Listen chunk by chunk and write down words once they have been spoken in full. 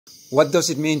What does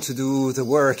it mean to do the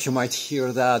work? You might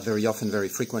hear that very often, very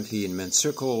frequently in men's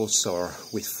circles or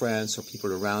with friends or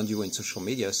people around you in social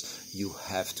medias. You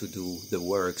have to do the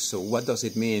work. So what does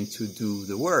it mean to do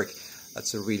the work?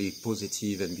 That's a really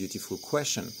positive and beautiful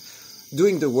question.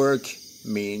 Doing the work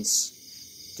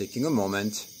means taking a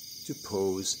moment to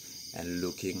pause and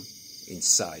looking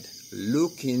inside.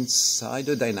 Look inside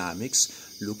the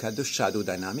dynamics, look at the shadow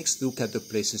dynamics, look at the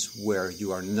places where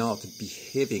you are not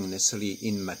behaving necessarily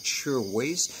in mature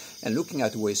ways, and looking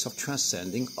at ways of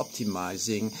transcending,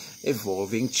 optimizing,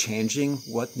 evolving, changing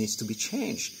what needs to be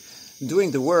changed.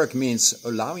 Doing the work means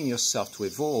allowing yourself to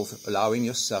evolve, allowing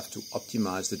yourself to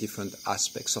optimize the different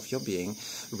aspects of your being,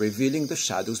 revealing the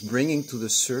shadows, bringing to the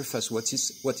surface what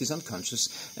is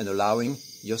unconscious, and allowing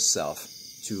yourself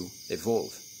to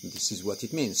evolve. This is what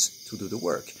it means to do the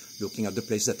work, looking at the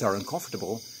places that are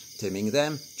uncomfortable, taming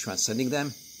them, transcending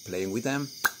them, playing with them,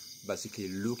 basically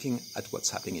looking at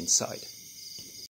what's happening inside.